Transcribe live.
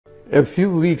A few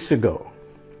weeks ago,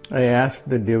 I asked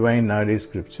the Divine Nadi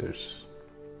Scriptures,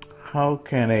 how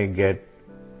can I get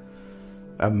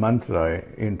a mantra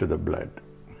into the blood?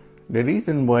 The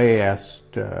reason why I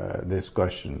asked this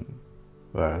question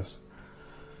was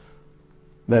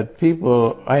that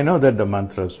I know that the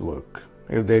mantras work.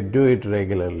 If they do it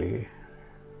regularly,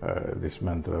 this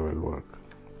mantra will work.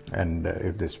 And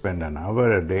if they spend an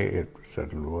hour a day, it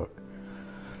certainly will work.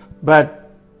 But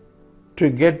to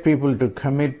get people to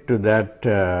commit to that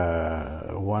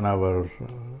 1 hour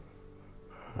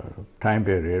time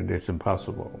period is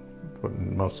impossible,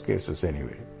 in most cases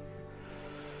anyway.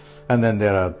 And then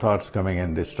there are thoughts coming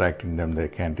and distracting them. They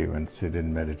can't even sit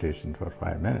in meditation for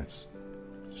 5 minutes.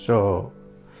 So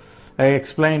I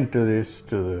explained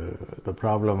the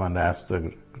problem and asked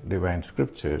the Divine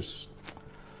Scriptures,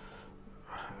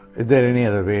 is there any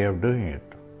other way of doing it?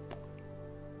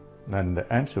 And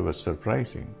the answer was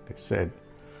surprising. They said,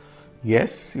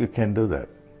 yes, you can do that.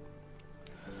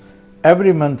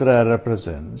 Every mantra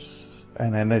represents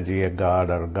an energy, a god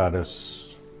or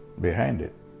goddess behind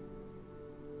it.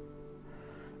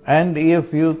 And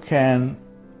if you can,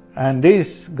 and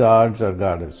these gods or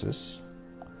goddesses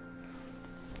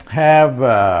have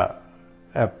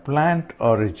a plant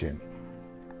origin.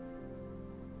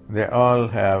 They all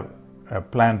have a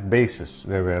plant basis.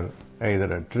 They were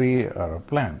either a tree or a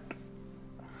plant.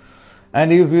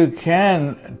 And if you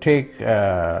can take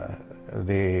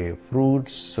the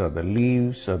fruits or the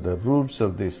leaves or the roots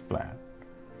of this plant,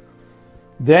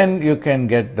 then you can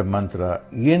get the mantra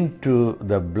into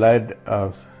the blood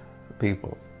of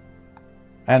people.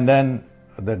 And then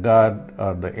the god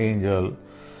or the angel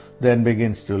then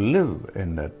begins to live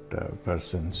in that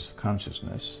person's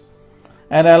consciousness.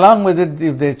 And along with it,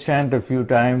 if they chant a few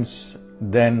times,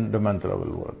 then the mantra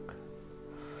will work.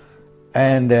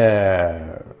 And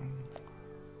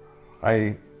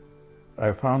I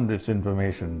found this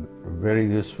information very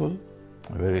useful,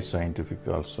 very scientific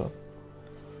also.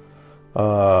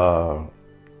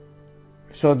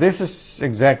 So this is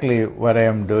exactly what I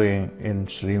am doing in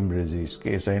Shreem Brzee's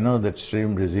case. I know that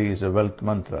Shreem Brzee is a wealth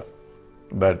mantra,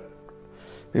 but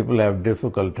people have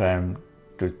difficult time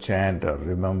to chant or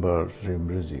remember Shreem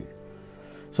Brzee.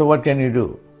 So what can you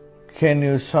do? Can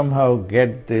you somehow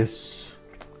get this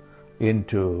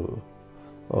into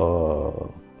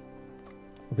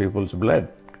people's blood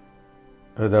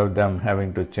without them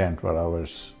having to chant for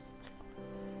hours?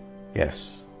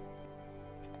 Yes.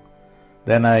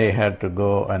 Then I had to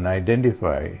go and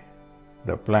identify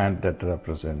the plant that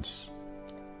represents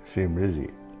Shreem Brzee,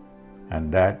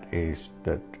 and that is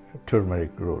the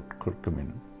turmeric root,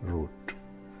 curcumin root.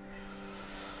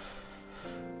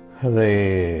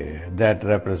 That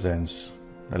represents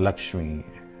the Lakshmi,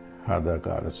 the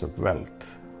goddess of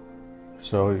wealth.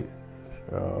 So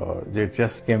it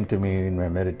just came to me in my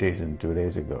meditation 2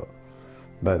 days ago,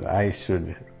 but I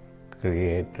should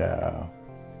create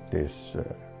this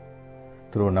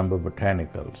through Nambu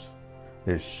Botanicals,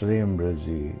 this Shreem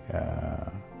Brzee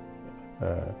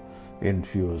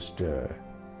infused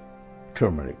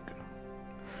turmeric.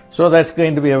 So that's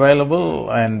going to be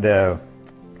available, and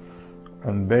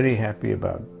I'm very happy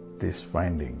about this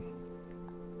finding.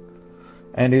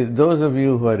 And if those of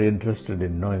you who are interested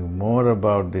in knowing more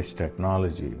about this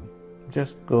technology,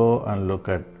 just go and look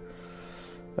at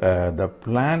the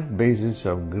plant basis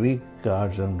of Greek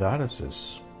gods and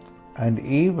goddesses. And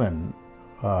even,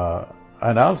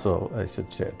 and also I should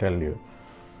tell you,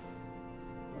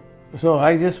 so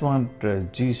I just want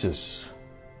Jesus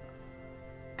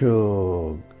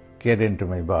to get into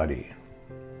my body.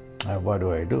 What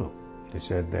do I do? They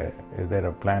said, is there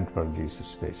a plant for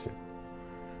Jesus? They said,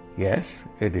 yes,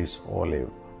 it is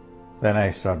olive. Then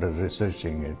I started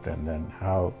researching it, and then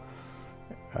how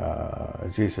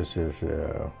Jesus is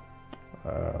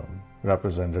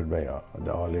represented by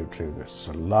the olive tree. There's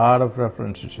a lot of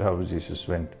references to how Jesus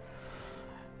went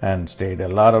and stayed a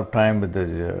lot of time with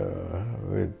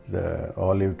the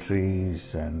olive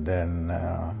trees, and then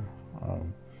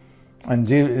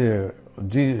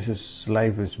Jesus'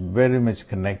 life is very much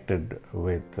connected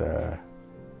with the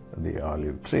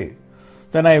olive tree.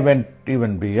 Then I went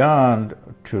even beyond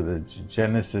to the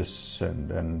Genesis, and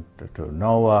then to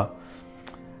Noah.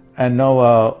 And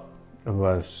Noah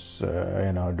was,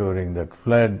 during that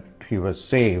flood, he was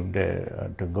saved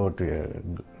to go to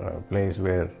a place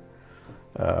where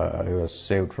he was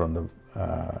saved from the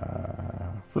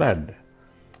flood.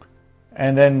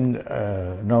 And then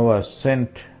Noah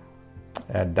sent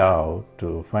a dove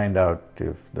to find out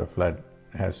if the flood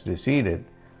has receded.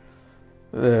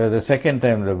 The second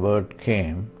time the bird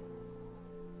came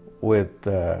with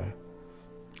an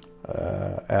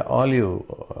olive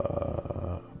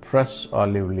fresh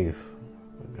olive leaf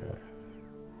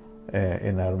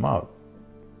in her mouth.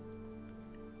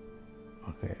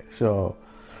 Okay, so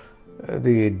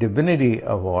the divinity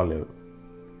of olive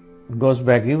goes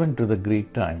back even to the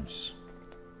Greek times.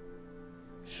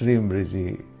 Shreem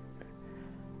Brzee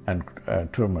and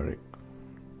turmeric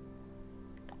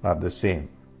are the same,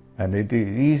 and it is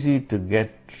easy to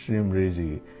get Shreem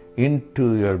Brzee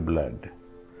into your blood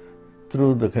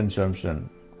through the consumption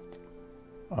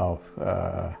of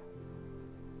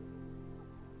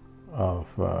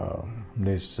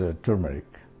this turmeric.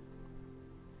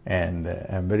 And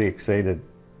I'm very excited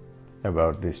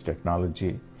about this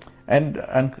technology, and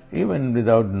even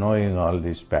without knowing all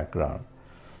this background,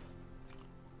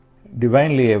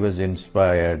 divinely I was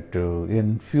inspired to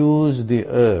infuse the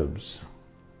herbs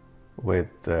with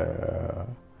the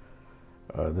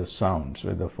sounds,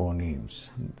 with the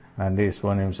phonemes. And these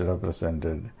phonemes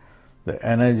represented the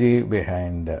energy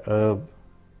behind the herb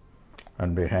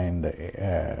and behind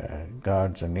the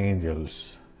gods and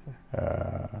angels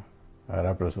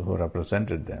who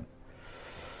represented them.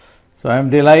 So I am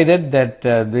delighted that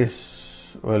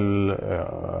this will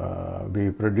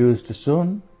be produced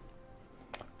soon,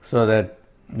 so that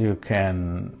you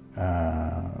can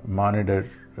monitor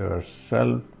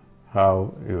yourself,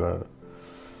 how your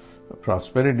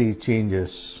prosperity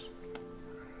changes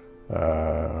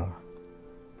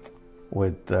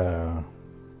with the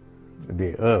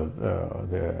herb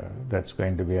that's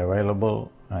going to be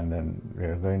available, and then we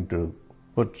are going to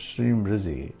put Shreem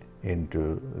Brzee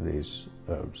into these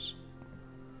herbs,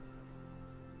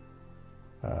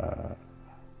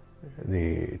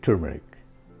 the turmeric.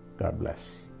 God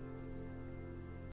bless.